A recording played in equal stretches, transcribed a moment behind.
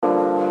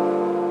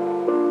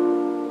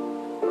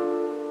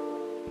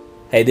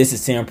Hey, this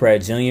is Tim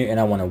Pratt Jr., and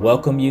I want to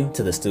welcome you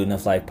to the Student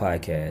of Life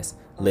podcast.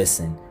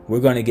 Listen, we're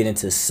going to get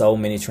into so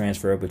many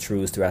transferable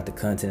truths throughout the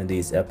content of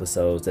these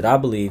episodes that I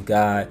believe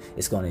God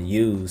is going to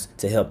use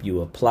to help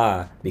you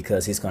apply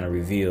because He's going to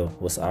reveal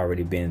what's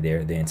already been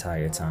there the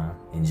entire time.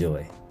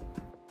 Enjoy.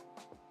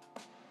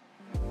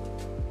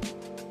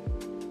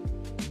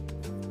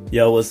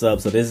 Yo, what's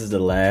up? So this is the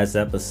last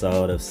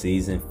episode of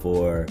season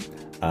 4.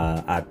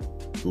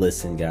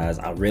 Listen, guys,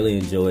 I really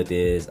enjoyed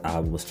this. I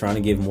was trying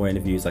to give more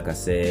interviews, like I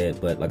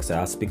said, but like I said,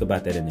 I'll speak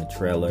about that in the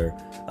trailer.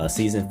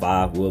 Season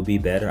 5 will be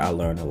better. I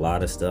learned a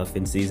lot of stuff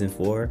in season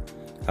 4,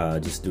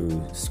 just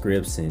through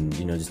scripts and,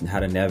 just how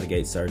to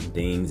navigate certain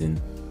things.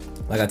 And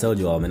like I told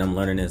you all, man, I'm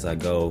learning as I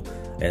go,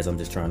 as I'm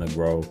just trying to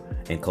grow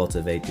and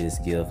cultivate this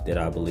gift that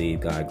I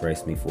believe God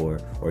graced me for,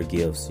 or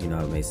gifts, I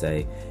may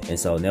say. And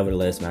so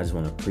nevertheless, man, I just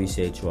want to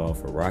appreciate you all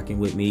for rocking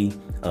with me.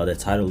 The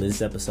title of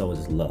this episode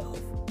is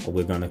Love.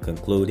 We're going to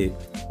conclude it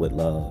with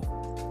love,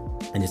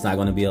 and it's not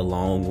going to be a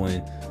long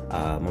one.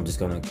 I'm just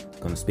going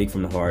to speak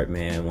from the heart,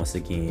 man, once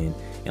again.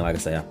 And like I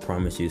say, I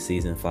promise you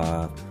season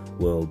 5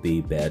 will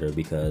be better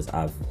because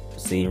I've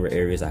seen where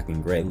areas I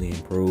can greatly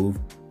improve.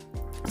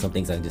 Some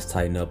things I can just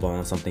tighten up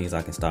on, some things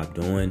I can stop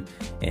doing.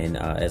 And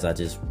as I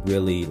just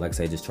really, like I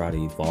say, just try to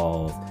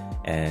evolve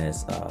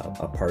as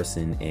a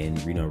person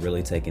and,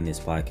 really taking this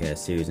podcast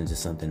serious and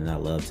just something that I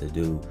love to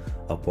do,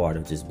 a part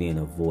of just being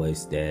a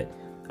voice that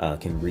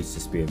can reach the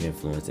sphere of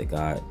influence that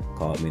God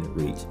called me to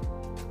reach.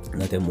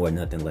 Nothing more,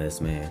 nothing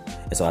less, man.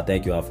 And so I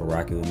thank you all for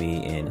rocking with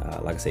me. And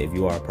like I say, if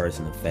you are a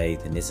person of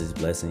faith and this is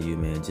blessing you,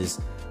 man,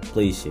 just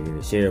please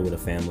share it with a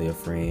family or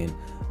friend.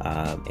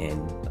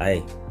 And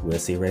hey, we'll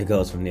see where it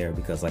goes from there,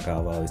 because like I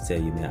always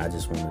tell you, man, I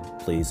just want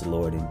to please the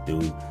Lord and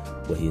do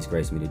what He has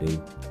graced me to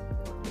do.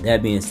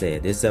 That being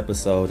said, this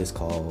episode is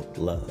called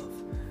Love.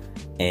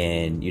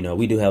 And,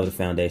 we do have the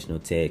foundational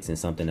text, and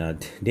something I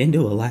didn't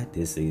do a lot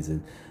this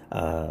season.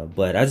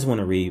 But I just want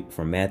to read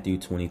from Matthew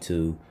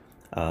 22.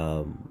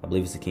 I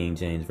believe it's the King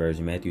James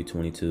Version, Matthew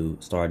 22,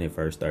 starting at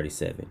verse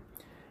 37.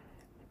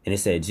 And it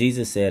said,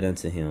 Jesus said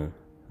unto him,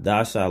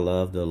 Thou shalt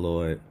love the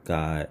Lord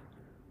God.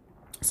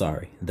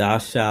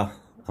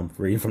 I'm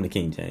reading from the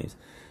King James.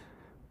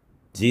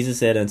 Jesus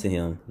said unto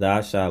him,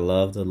 Thou shalt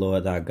love the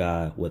Lord thy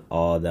God with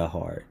all thy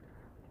heart,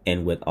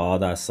 and with all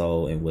thy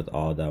soul, and with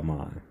all thy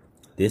mind.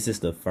 This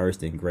is the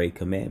first and great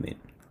commandment.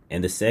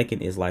 And the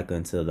second is like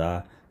unto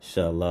thou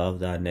shalt love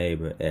thy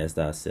neighbor as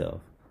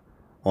thyself.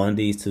 On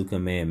these 2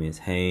 commandments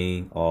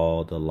hang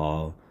all the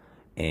law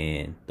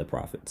and the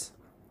prophets.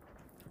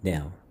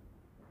 Now,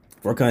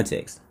 for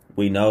context,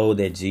 we know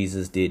that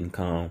Jesus didn't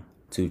come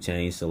to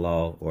change the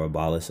law or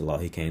abolish the law.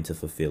 He came to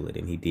fulfill it,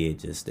 and He did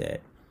just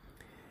that.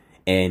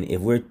 And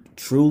if we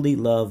truly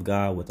love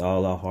God with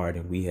all our heart,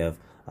 and we have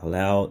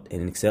allowed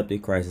and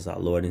accepted Christ as our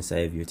Lord and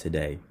Savior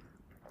today,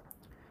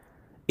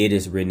 it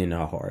is written in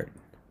our heart.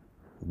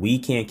 We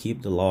can't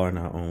keep the law in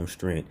our own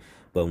strength,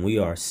 but when we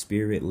are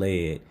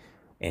Spirit-led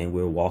and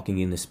we're walking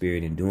in the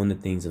Spirit and doing the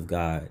things of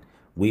God,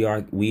 we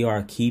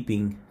are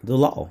keeping the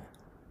law,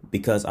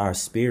 because our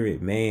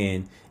spirit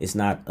man is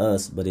not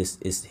us, but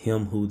it's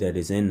Him who that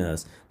is in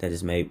us that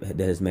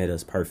has made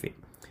us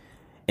perfect.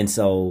 And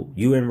so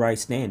you're in right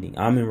standing.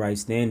 I'm in right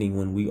standing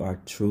when we are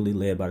truly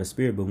led by the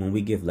Spirit. But when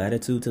we give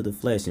latitude to the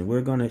flesh, and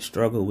we're going to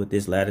struggle with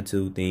this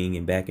latitude thing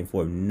and back and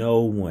forth, no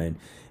one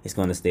is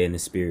going to stay in the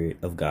Spirit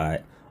of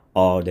God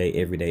all day,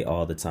 every day,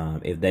 all the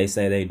time. If they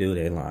say they do,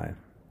 they lying.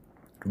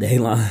 They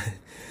lying.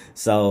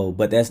 So,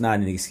 but that's not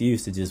an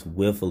excuse to just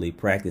willfully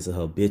practice or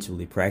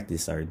habitually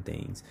practice certain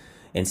things.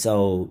 And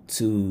so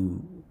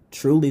to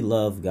truly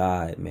love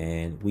God,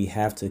 man, we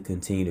have to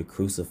continue to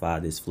crucify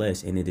this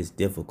flesh, and it is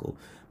difficult.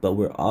 But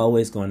we're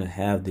always going to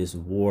have this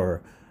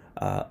war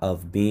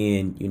of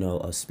being,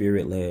 a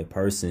Spirit-led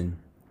person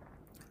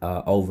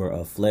over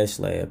a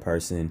flesh-led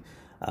person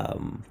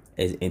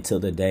until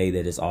the day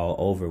that it's all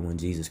over, when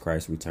Jesus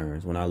Christ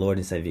returns, when our Lord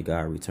and Savior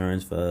God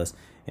returns for us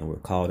and we're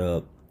caught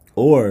up,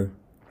 or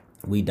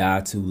we die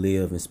to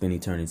live and spend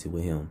eternity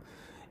with Him.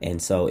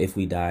 And so if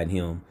we die in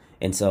Him,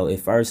 and so it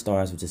first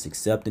starts with just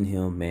accepting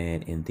Him,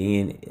 man, and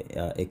then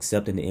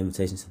accepting the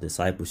invitation to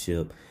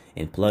discipleship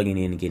and plugging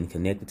in and getting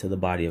connected to the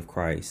body of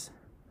Christ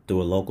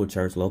through a local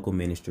church, local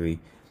ministry,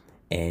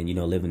 and,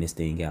 living this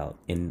thing out.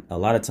 And a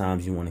lot of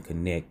times you want to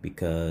connect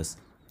because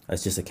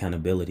it's just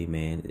accountability,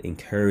 man,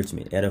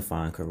 encouragement,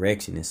 edifying,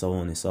 correction, and so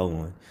on and so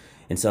on.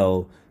 And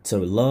so to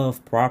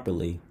love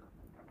properly,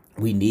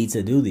 we need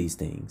to do these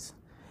things.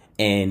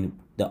 And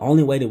the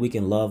only way that we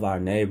can love our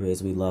neighbor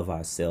as we love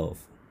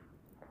ourselves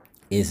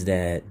is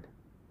that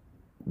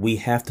we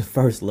have to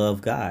first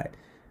love God.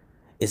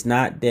 It's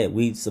not that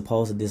we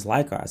supposed to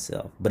dislike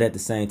ourselves, but at the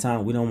same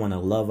time, we don't want to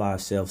love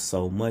ourselves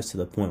so much to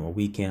the point where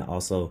we can't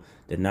also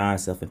deny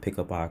ourselves and pick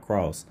up our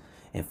cross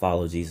and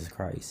follow Jesus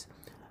Christ.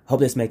 I hope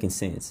that's making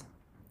sense.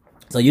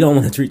 So you don't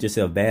want to treat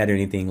yourself bad or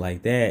anything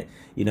like that.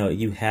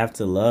 You have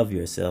to love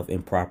yourself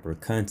in proper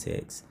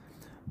context.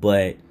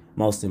 But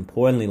most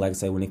importantly, like I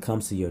say, when it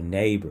comes to your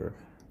neighbor,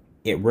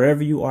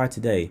 wherever you are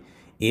today,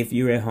 if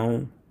you're at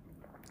home,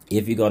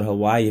 If you go to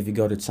Hawaii, if you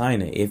go to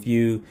China, if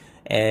you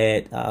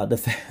at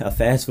a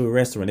fast food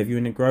restaurant, if you're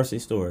in the grocery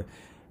store,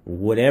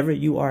 whatever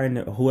you are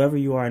whoever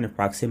you are in the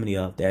proximity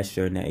of, that's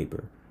your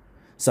neighbor.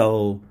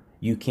 So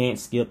you can't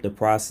skip the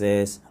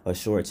process or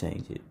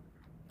shortchange it.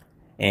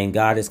 And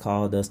God has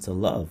called us to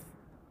love.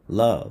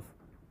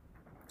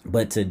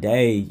 But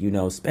today,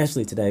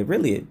 especially today,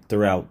 really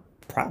throughout,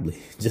 probably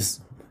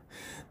just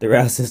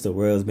throughout since the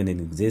world's been in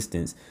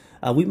existence,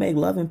 we make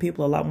loving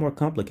people a lot more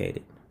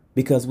complicated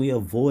because we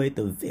avoid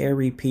the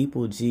very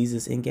people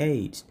Jesus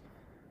engaged.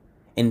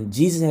 And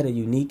Jesus had a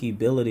unique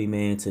ability,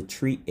 man, to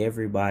treat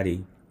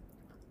everybody.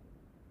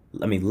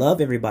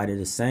 Love everybody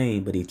the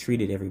same, but he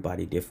treated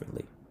everybody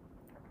differently.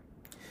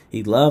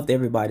 He loved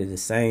everybody the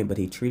same, but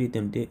he treated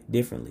them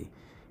differently.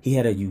 He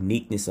had a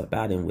uniqueness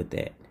about him with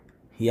that.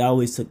 He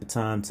always took the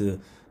time to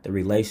the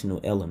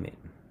relational element.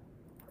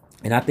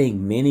 And I think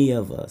many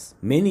of us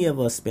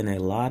spend a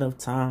lot of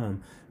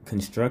time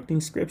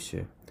constructing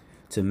scripture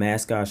to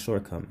mask our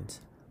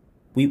shortcomings.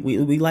 We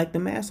like to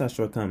mask our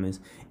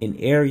shortcomings in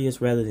areas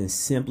rather than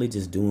simply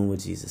just doing what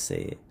Jesus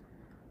said.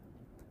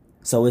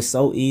 So it's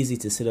so easy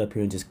to sit up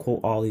here and just quote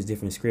all these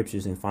different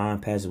scriptures and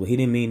find passages. Well, he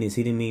didn't mean this,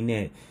 he didn't mean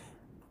that.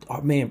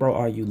 Oh, man, bro,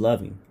 are you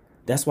loving?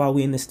 That's why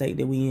we in the state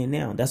that we in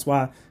now. That's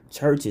why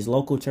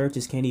local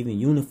churches can't even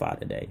unify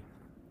today.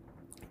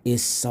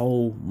 It's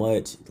so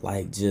much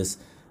like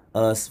just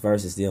us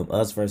versus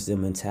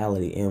them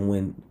mentality.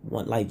 And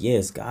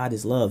yes, God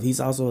is love. He's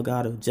also a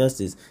God of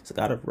justice. He's a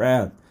God of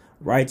wrath,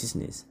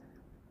 righteousness.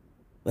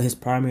 But his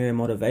primary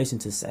motivation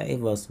to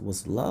save us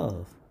was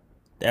love.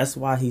 That's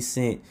why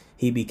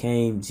he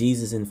became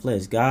Jesus in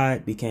flesh.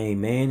 God became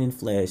man in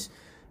flesh,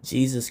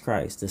 Jesus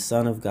Christ, the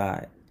Son of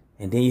God.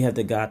 And then you have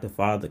the God the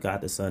Father,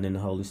 God the Son, and the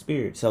Holy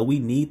Spirit. So we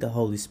need the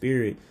Holy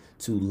Spirit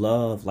to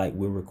love like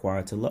we're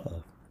required to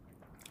love.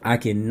 I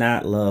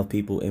cannot love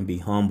people and be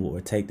humble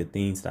or take the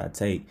things that I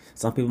take.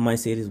 Some people might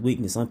say it is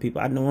weakness. Some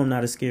people, I know I'm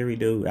not a scary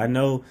dude. I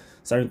know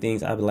certain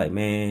things I'll be like,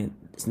 man,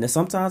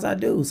 sometimes I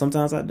do.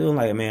 I'm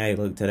like, man, hey,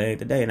 look, today ain't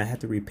the day, and I have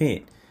to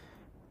repent.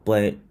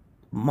 But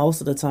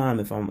most of the time,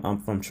 if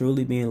I'm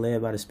truly being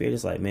led by the Spirit,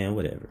 it's like, man,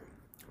 whatever.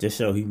 Just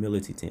show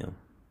humility to him.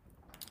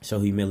 Show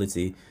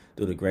humility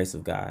through the grace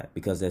of God,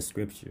 because that's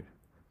scripture.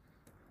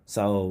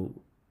 So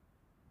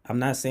I'm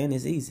not saying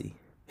it's easy.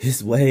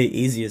 It's way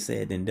easier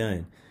said than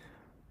done.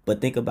 But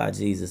think about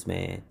Jesus,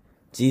 man.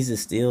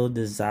 Jesus still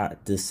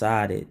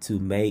decided to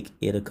make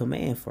it a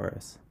command for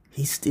us.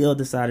 He still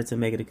decided to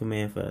make it a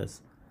command for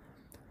us.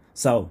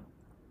 So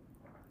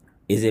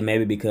is it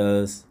maybe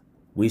because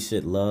we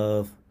should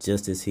love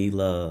just as he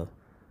loved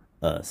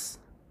us?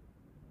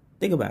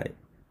 Think about it.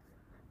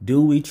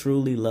 Do we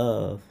truly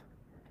love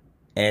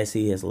as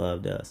he has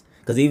loved us?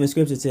 Because even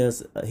scripture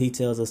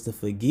tells us to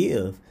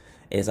forgive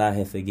as I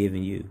have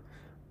forgiven you.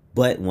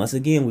 But once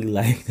again, we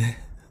like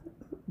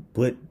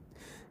that.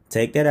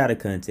 Take that out of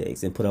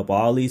context and put up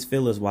all these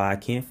fillers why I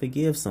can't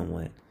forgive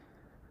someone.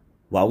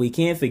 Why we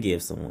can't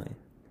forgive someone.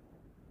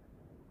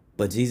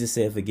 But Jesus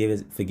said,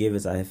 forgive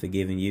as I have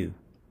forgiven you.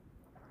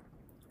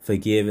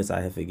 Forgive as I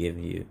have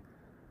forgiven you.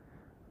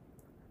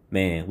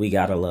 Man, we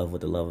gotta love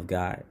with the love of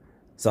God.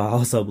 So I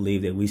also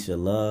believe that we should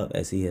love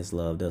as he has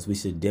loved us. We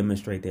should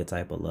demonstrate that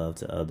type of love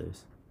to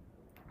others.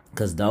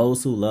 Because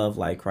those who love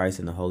like Christ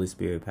and the Holy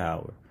Spirit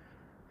power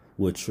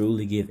will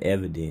truly give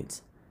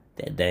evidence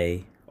that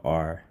they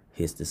are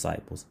his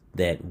disciples,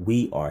 that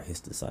we are his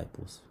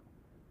disciples.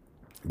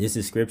 This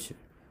is scripture.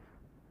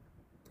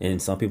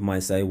 And some people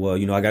might say, well,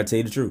 I got to tell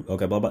you the truth.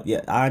 Okay, blah, blah.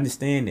 Yeah, I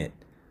understand that.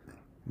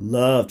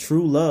 Love,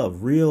 true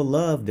love, real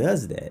love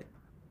does that.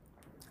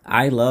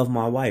 I love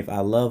my wife.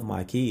 I love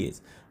my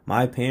kids,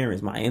 my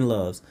parents, my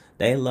in-laws.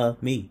 They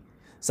love me.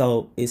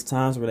 So it's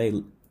times where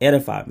they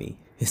edify me.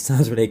 It's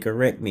times where they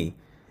correct me.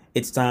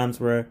 It's times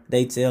where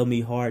they tell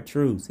me hard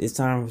truths. It's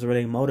times where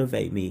they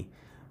motivate me.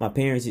 My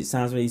parents, it's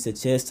times where they used to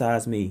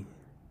chastise me.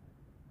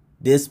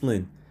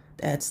 Discipline.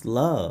 That's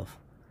love.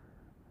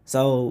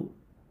 So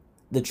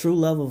the true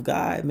love of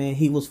God, man,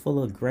 he was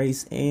full of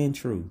grace and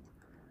truth.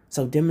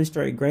 So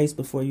demonstrate grace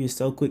before you're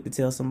so quick to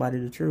tell somebody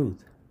the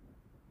truth.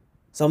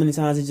 So many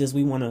times it's just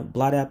we want to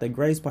blot out the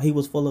grace part. He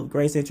was full of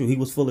grace and truth. He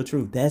was full of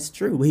truth. That's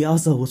true. But he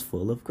also was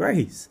full of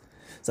grace.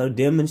 So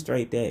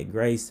demonstrate that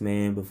grace,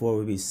 man, before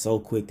we be so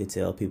quick to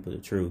tell people the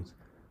truth.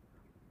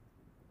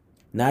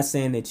 Not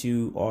saying that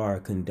you are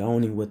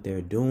condoning what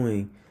they're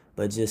doing,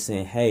 but just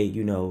saying, hey,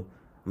 I'm going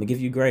to give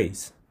you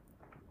grace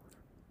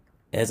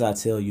as I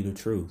tell you the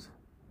truth,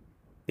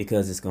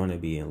 because it's going to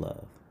be in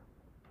love.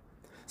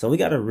 So we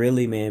got to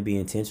really, man, be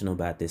intentional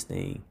about this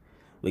thing.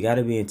 We got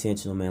to be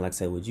intentional, man. Like I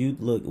said, when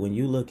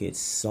you look at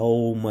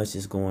so much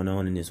is going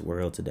on in this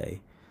world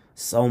today,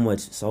 so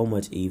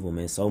much evil,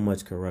 man, so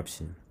much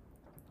corruption.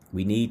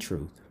 We need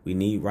truth. We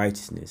need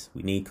righteousness.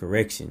 We need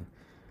correction.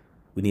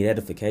 We need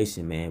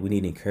edification, man. We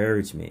need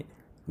encouragement.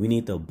 We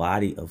need the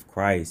body of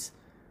Christ,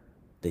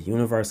 the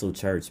universal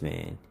church,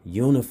 man,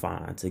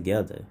 unifying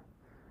together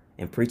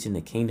and preaching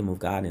the kingdom of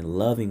God and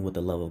loving with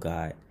the love of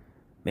God.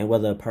 Man,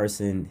 whether a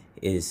person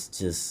is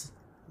just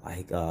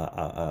like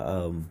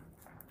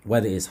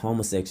whether it's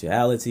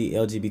homosexuality,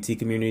 LGBT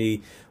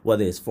community,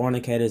 whether it's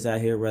fornicators out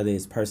here, whether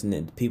it's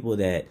people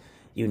that,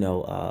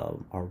 are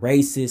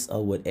racist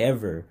or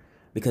whatever,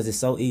 because it's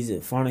so easy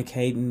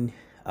fornicating,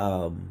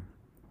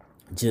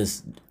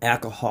 just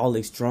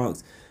alcoholics,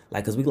 drunks,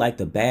 like, because we like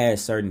to bash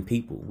certain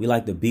people. We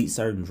like to beat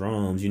certain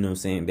drums,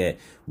 that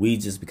we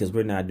just, because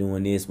we're not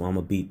doing this, well, I'm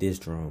going to beat this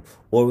drum.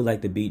 Or we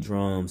like to beat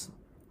drums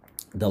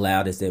the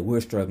loudest that we're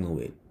struggling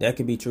with. That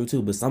could be true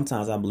too, but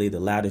sometimes I believe the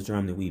loudest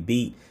drum that we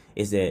beat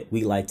is that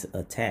we like to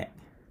attack.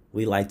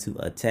 We like to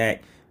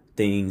attack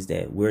things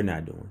that we're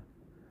not doing.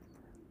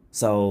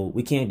 So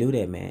we can't do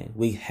that, man.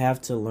 We have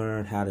to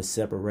learn how to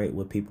separate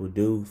what people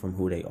do from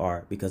who they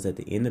are, because at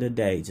the end of the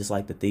day, just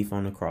like the thief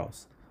on the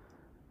cross,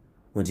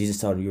 when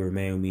Jesus told him, you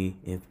remain with me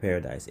in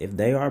paradise, if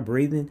they are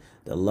breathing,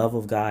 the love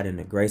of God and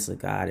the grace of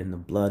God and the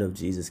blood of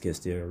Jesus can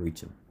still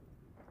reach them.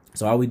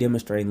 So are we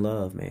demonstrating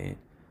love, man?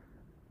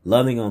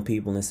 Loving on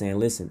people and saying,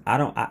 listen, I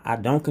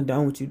don't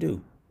condone what you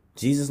do.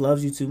 Jesus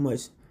loves you too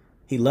much.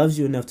 He loves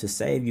you enough to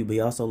save you, but he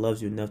also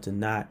loves you enough to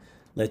not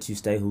let you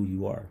stay who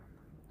you are.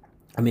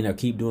 Or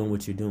keep doing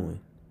what you're doing.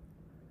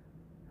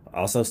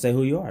 Also stay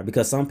who you are,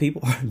 because some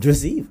people are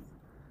just evil.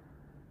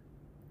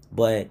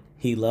 But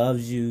he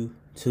loves you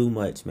too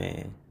much,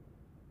 man.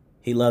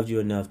 He loved you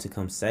enough to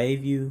come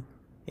save you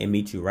and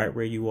meet you right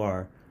where you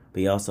are,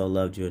 but he also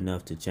loved you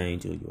enough to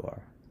change who you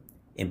are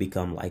and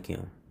become like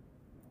him.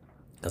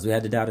 Because we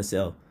had to doubt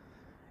ourselves,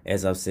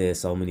 as I've said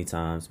so many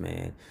times,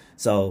 man.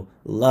 So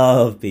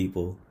love,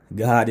 people.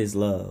 God is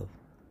love.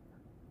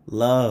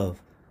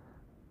 Love.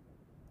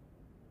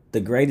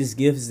 The greatest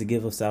gift is the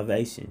gift of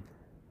salvation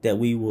that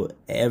we will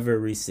ever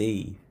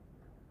receive,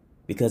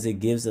 because it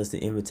gives us the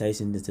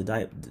invitation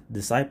to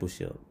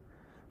discipleship.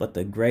 But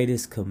the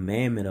greatest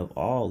commandment of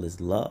all is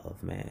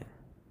love, man.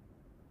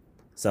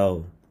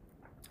 So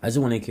I just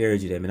want to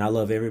encourage you that, man. I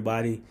love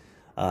everybody.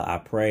 I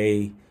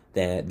pray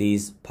that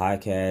these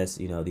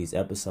podcasts, these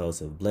episodes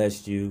have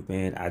blessed you,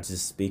 man. I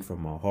just speak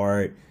from my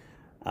heart.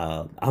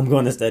 I'm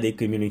going to study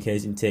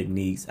communication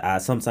techniques.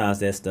 Sometimes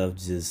that stuff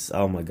just,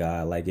 oh my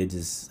God,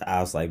 I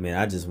was like, man,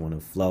 I just want to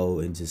flow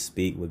and just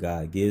speak what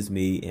God gives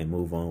me and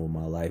move on with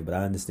my life. But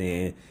I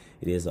understand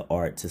it is an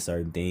art to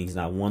certain things,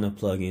 and I want to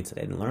plug into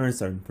that and learn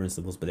certain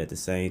principles, but at the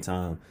same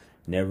time,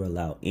 never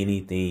allow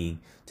anything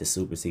to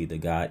supersede the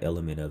God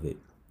element of it,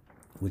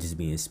 which is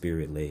being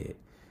spirit led.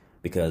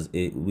 Because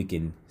we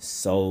can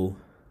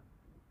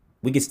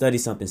study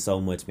something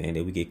so much, man,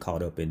 that we get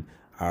caught up in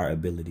our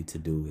ability to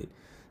do it.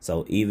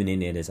 So even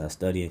in that, as I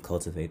study and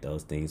cultivate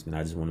those things, man,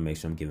 I just want to make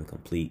sure I'm giving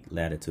complete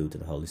latitude to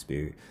the Holy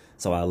Spirit.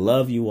 So I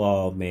love you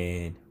all,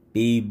 man.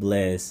 Be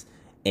blessed.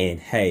 And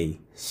hey,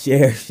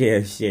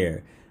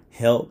 share.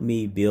 Help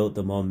me build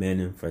the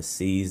momentum for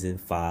season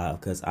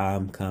 5, because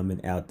I'm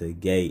coming out the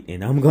gate,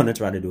 and I'm going to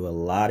try to do a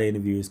lot of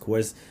interviews. Of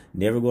course,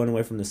 never going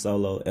away from the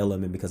solo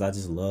element, because I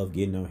just love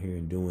getting on here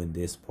and doing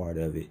this part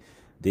of it.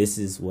 This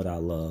is what I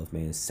love,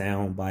 man.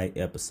 Soundbite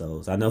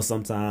episodes. I know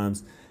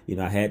sometimes,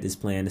 I had this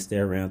plan to stay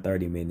around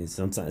 30 minutes.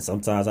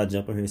 Sometimes I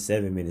jump on here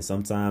 7 minutes.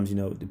 Sometimes,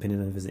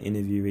 depending on if it's an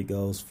interview, it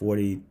goes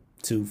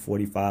 42,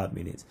 45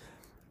 minutes.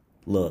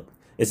 Look,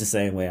 it's the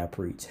same way I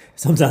preach.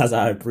 Sometimes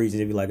I preach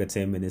and it be like a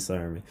 10-minute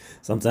sermon.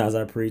 Sometimes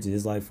I preach and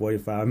it's like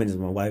 45 minutes.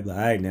 My wife like,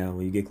 all right, now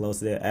when you get close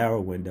to that hour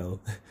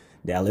window,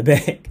 dial it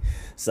back.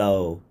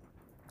 So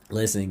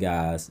listen,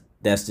 guys,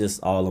 that's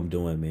just all I'm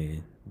doing,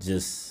 man.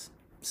 Just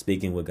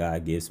speaking what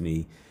God gives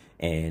me.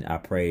 And I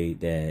pray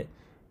that,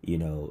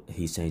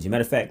 he's changing.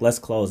 Matter of fact, let's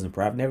close in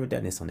prayer. I've never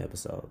done this on the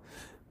episode.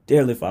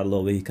 Dearly Father,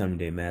 Lord, we come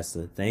today,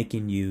 Master,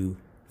 thanking you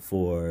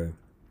for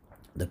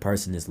the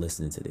person that's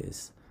listening to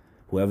this,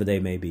 whoever they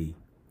may be.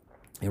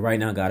 And right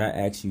now, God, I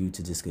ask you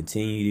to just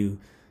continue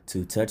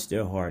to touch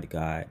their heart,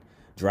 God.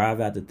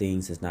 Drive out the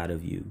things that's not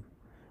of you.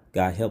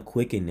 God, help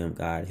quicken them,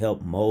 God.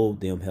 Help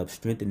mold them, help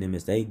strengthen them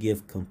as they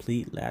give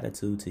complete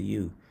latitude to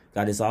you.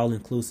 God, it's all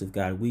inclusive,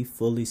 God. We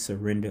fully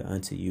surrender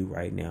unto you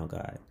right now,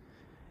 God.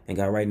 And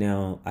God, right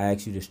now, I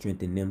ask you to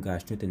strengthen them, God.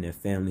 Strengthen their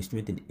family.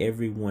 Strengthen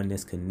everyone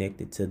that's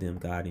connected to them,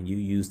 God. And you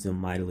use them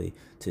mightily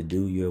to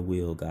do your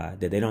will, God.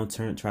 That they don't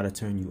try to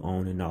turn you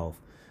on and off,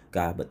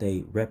 God, but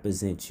they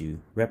represent you,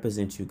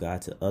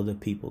 God, to other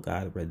people,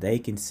 God, where they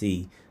can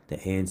see the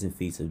hands and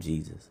feet of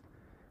Jesus.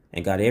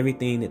 And God,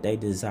 everything that they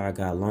desire,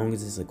 God, long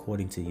as it's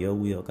according to your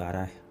will, God,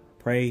 I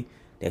pray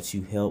that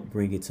you help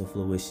bring it to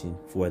fruition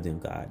for them,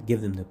 God.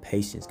 Give them the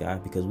patience,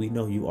 God, because we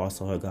know you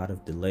also are a God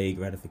of delayed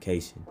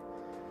gratification.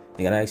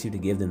 And God, I ask you to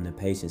give them the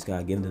patience,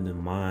 God. Give them the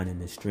mind and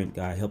the strength,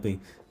 God,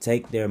 helping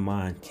take their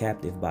mind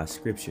captive by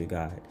Scripture,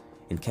 God,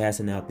 and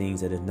casting out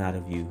things that are not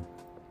of you.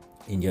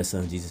 In your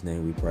Son, Jesus'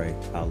 name, we pray,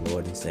 our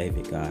Lord and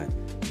Savior, God,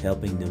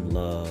 helping them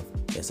love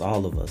as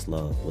all of us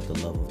love with the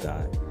love of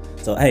God.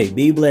 So, hey,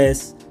 be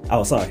blessed.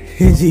 Oh, sorry.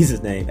 In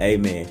Jesus' name,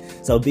 amen.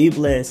 So be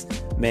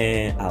blessed,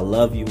 man. I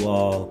love you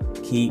all.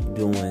 Keep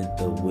doing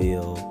the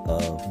will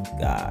of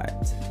God.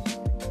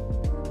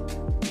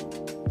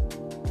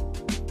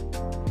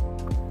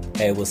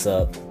 Hey, what's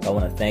up? I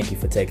want to thank you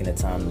for taking the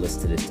time to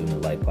listen to this Student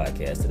of Life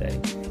podcast today.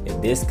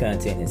 If this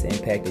content has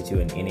impacted you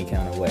in any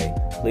kind of way,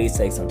 please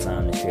take some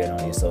time to share it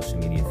on your social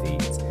media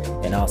feeds.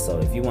 And also,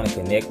 if you want to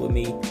connect with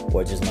me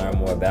or just learn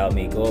more about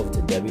me, go over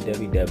to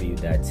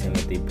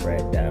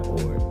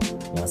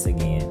www.timothypratt.org. Once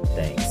again,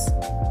 thanks.